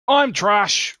I'm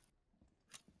trash.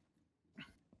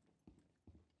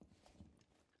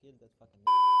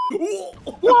 Whoa!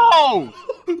 Whoa!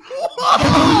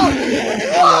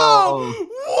 Whoa!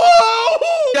 Whoa!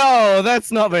 Yo,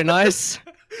 that's not very nice.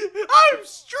 I'm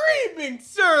streaming,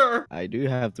 sir! I do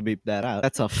have to beep that out.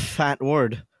 That's a fat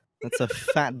word. That's a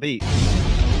fat beat.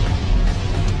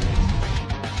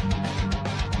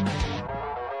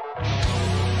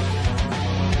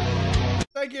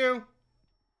 Thank you.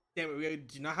 Damn it, we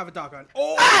do not have a dog gun.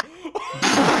 Oh!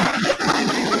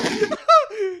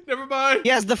 Never mind. He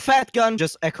has the fat gun.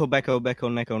 Just echo, becko, becko,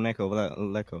 neko, neko,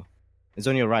 leco. It's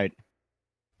on your right.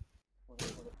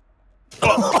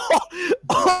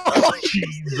 Oh,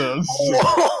 Jesus.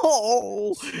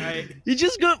 Whoa. He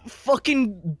just got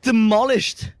fucking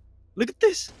demolished. Look at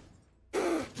this.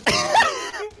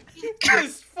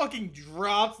 Just fucking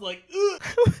drops like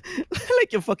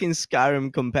Like your fucking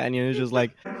Skyrim companion is just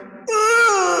like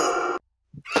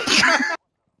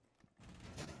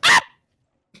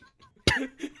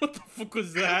what the fuck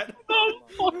was that? That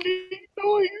fucking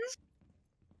noise.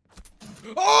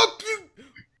 Oh, did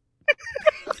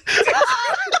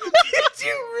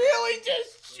you really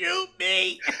just shoot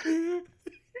me?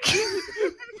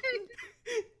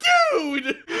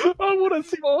 Dude! I want to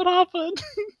see what would happen.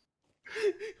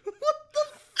 What the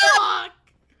fuck?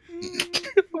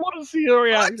 I want to see your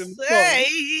reaction. Fuck's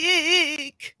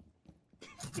sake.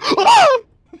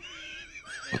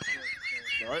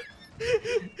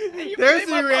 There's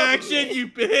the reaction, you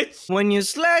bitch! When you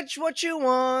sledge what you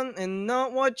want and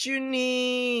not what you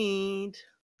need.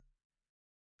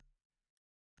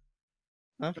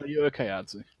 Huh? Are you okay,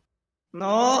 Adzi?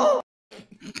 No.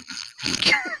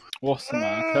 What's the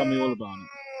matter? Tell me all about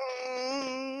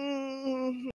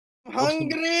it.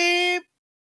 Hungry.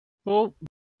 Well,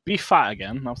 be fat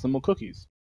again. Have some more cookies.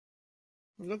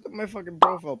 Look at my fucking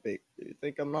profile pic. Do you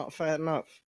think I'm not fat enough?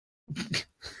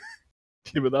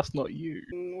 Yeah, but that's not you.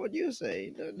 What do you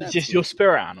say? It's just your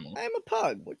spirit animal. I'm a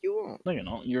pug. What do you want? No, you're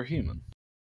not. You're a human.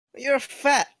 You're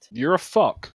fat. You're a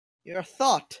fuck. You're a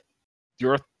thought.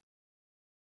 You're a...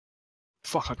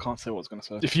 Fuck, I can't say what I was going to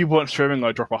say. If you weren't streaming,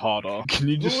 I'd drop a hard R. Can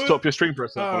you just stop your stream for a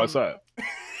second while I say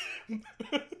it?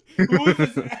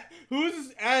 Who's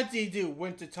this Adzi dude?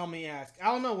 Winter, tell me ask. I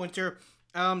don't know, Winter.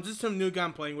 Just some new guy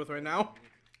I'm playing with right now.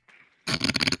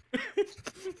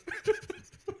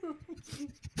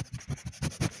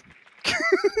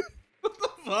 What the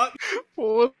fuck?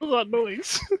 What was that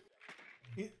noise?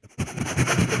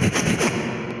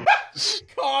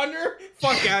 Connor?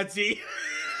 Fuck Adzi.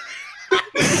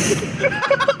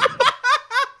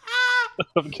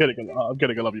 I'm kidding. I'm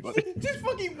kidding. I love you, buddy. Just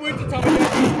fucking Winter, tell me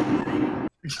ask.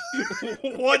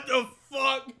 What the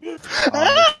fuck?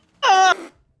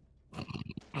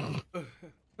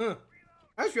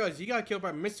 I just realized you got killed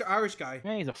by Mr. Irish guy.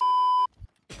 Yeah, he's a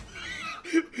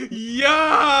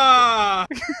Yeah!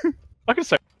 I can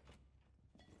say.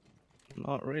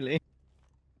 Not really.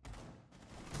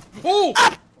 Oh!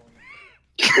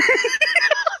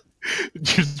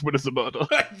 Just witness a murder.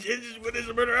 Just witness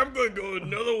a murder. I'm gonna go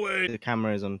another way. The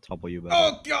camera is on top of you, but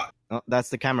Oh god! no, that's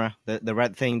the camera. The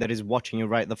red thing that is watching you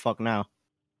right the fuck now.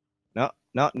 No,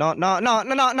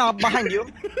 behind you.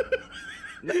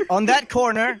 On that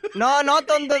corner. No, not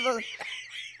on the...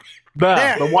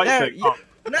 There, the white thing. You...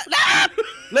 No.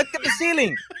 Look at the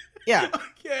ceiling. Yeah.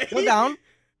 Okay. Go down.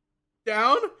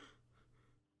 Down?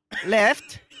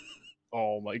 Left.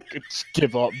 Oh my god, just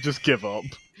give up. Just give up.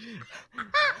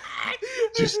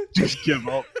 Just give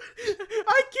up.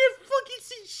 I can't fucking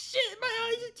see shit. My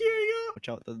eyes are tearing up. Watch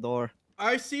out the door.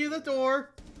 I see the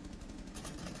door.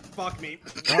 Fuck me.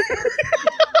 Oh.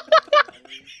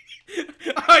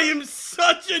 I am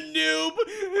such a noob.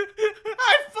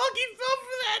 I fucking fell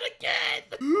for that again.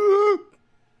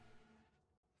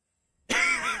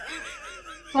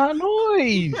 That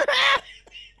noise.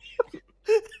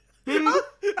 I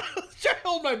was trying to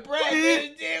hold my breath.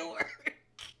 It didn't work.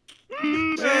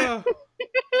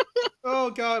 Oh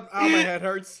god. Ow, my head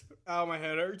hurts. Ow, my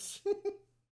head hurts.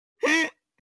 What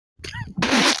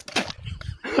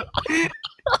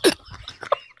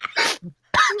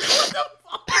the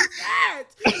fuck is that?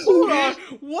 Hold on.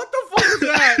 What the fuck is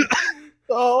that?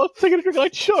 Oh, I was taking a drink. I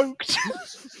choked.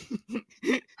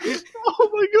 Oh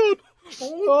my god.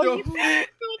 Oh, no.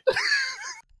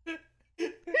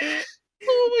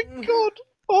 Oh my god.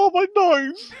 Oh my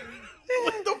nose.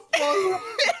 What the fuck?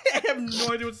 I have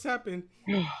no idea what's happened.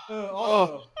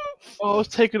 Also. Oh, I was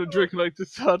taking a drink and I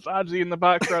just heard Adzi in the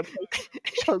background. I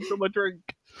choked on my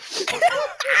drink.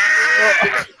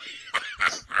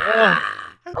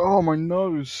 Oh, my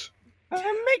nose.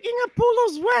 I'm making a pool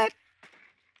of sweat.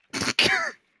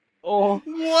 Oh.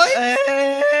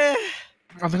 What?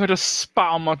 I think I just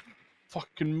spat on my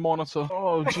fucking monitor.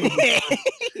 Oh Jesus.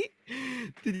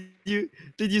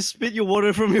 Did you spit your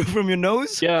water from your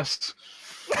nose? Yes.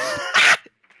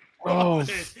 Oh,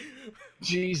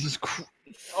 Jesus Christ.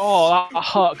 Oh, that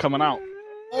hurt coming out.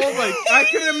 Oh my, I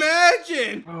can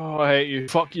imagine! Oh, I hate you.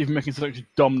 Fuck you for making such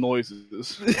dumb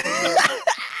noises.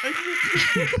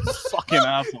 Fucking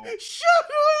asshole. Shut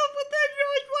up with that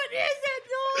noise! What is that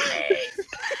noise?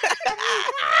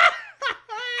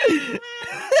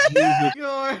 Jesus.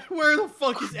 God, where the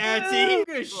fuck is Auntie? I'm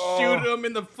gonna shoot him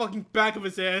in the fucking back of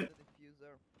his head.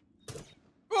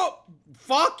 Oh,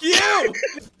 fuck you!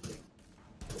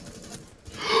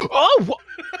 Oh, what?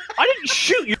 I didn't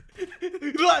shoot you.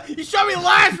 You shot me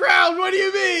last round. What do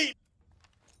you mean?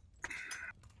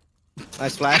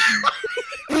 Nice flash.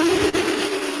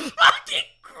 Fucking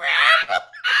crap!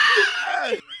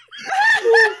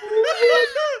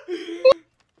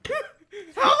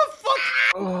 How the fuck?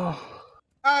 Oh.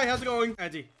 Hi, how's it going,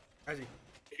 Auntie? Auntie.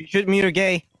 If you shoot me, you're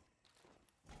gay.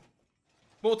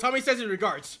 Well, Tommy says in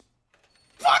regards.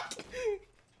 Fuck!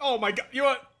 Oh my god. You know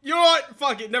what? You know what?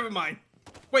 Fuck it. Never mind.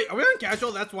 Wait, are we on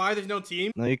casual? That's why there's no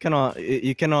team? No, you cannot.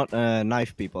 You cannot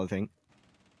knife people. I think.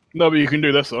 No, but you can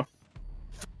do this, though.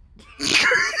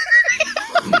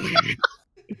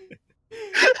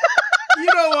 You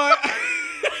know what?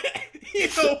 You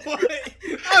know what?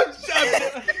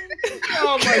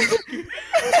 Oh my.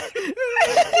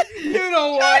 You know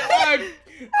what?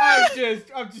 I'm just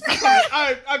done.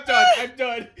 I'm done.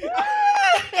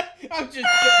 I'm just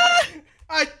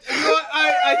done. You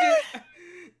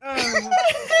know what?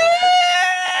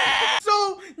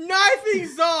 So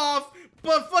knifing's off,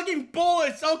 but fucking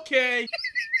bullets, okay.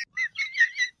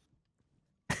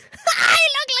 I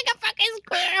look like a fucking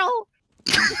squirrel.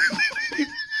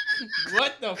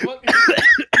 What the fuck? You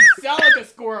sound like a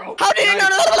squirrel. How did you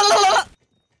know?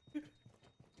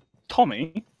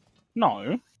 Tommy?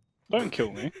 No. Don't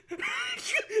kill me.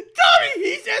 Tommy,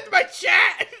 he's in my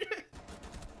chat.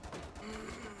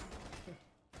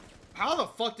 How the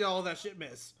fuck did all that shit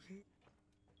miss?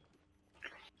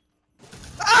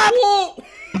 Ah! Whoa!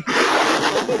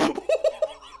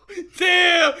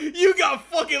 Damn, you got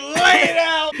fucking laid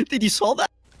out. Did you saw that?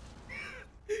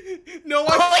 No, I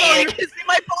Oh saw yeah, you. you can see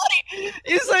my body.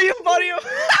 You saw your body.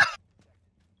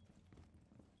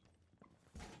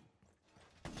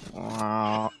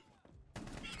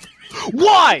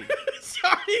 Why?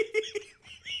 Sorry.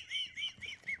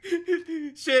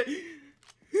 Shit.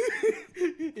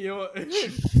 You know what?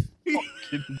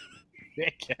 Fucking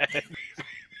dickhead.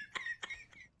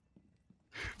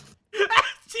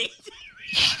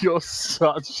 You're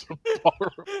such a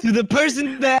horrible. To the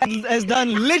person that has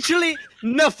done literally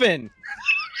nothing.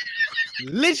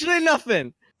 Literally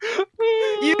nothing.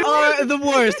 You are the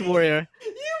worst, warrior.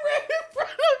 You ran in front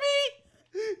of me!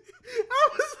 I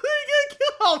was thinking,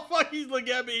 oh fuck, he's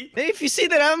looking at me. If you see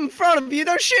that I'm in front of you,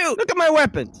 don't shoot. Look at my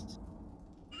weapons.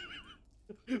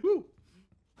 Ooh.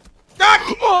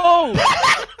 Oh!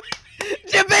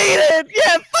 Debated!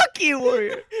 Yeah, fuck you,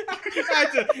 warrior.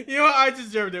 You know what? I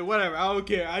deserved it. Whatever. I don't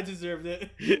care. I deserved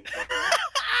it.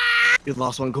 You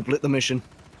lost one, complete the mission.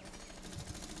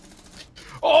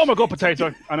 Oh my god,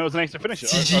 potato! I know it was an instant finisher.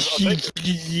 I'll take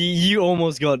it. You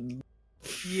almost got.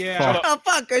 Yeah. Oh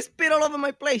fuck! I spit all over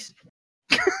my place.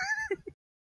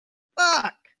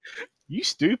 Fuck! You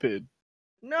stupid.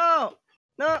 No!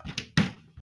 No!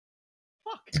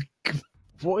 Fuck!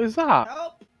 What is that?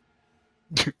 Help!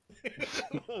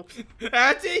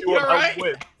 Auntie, you alright?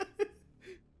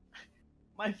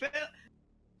 My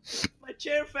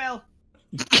chair fell.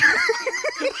 Why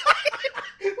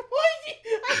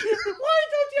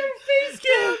don't you have a face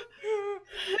cam?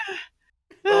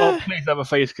 Oh, please have a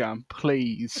face cam,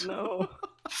 please. No.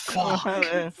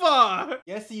 Fuck. Fuck.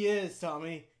 Yes, he is,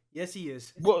 Tommy. Yes, he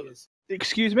is. Yes, What? he is.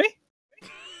 Excuse me?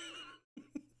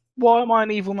 Why am I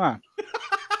an evil man?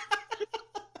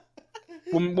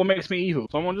 What makes me evil?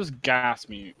 Someone just gas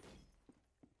me.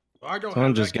 I don't Someone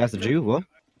have just that gassed kind of- you? What?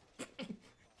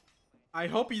 I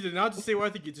hope you did not just say what I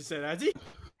think you just said, Auntie.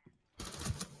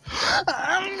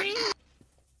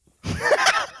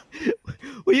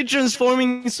 Were you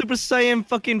transforming Super Saiyan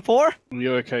fucking 4? Are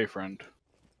you okay, friend?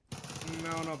 No,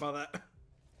 I don't know about that.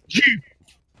 You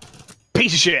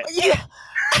piece of shit! Yeah!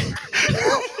 We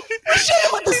shot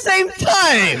him at the same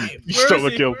time! You Where stole is my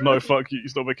he? kill. No, fuck you. You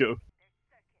stole my kill.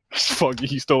 Fuck you.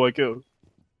 You stole my kill.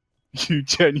 You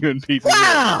genuine piece of shit.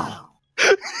 Wow!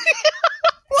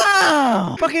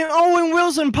 Wow! Fucking Owen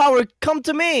Wilson power, come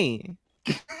to me!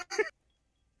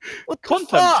 What the Content.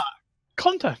 fuck?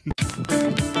 Content.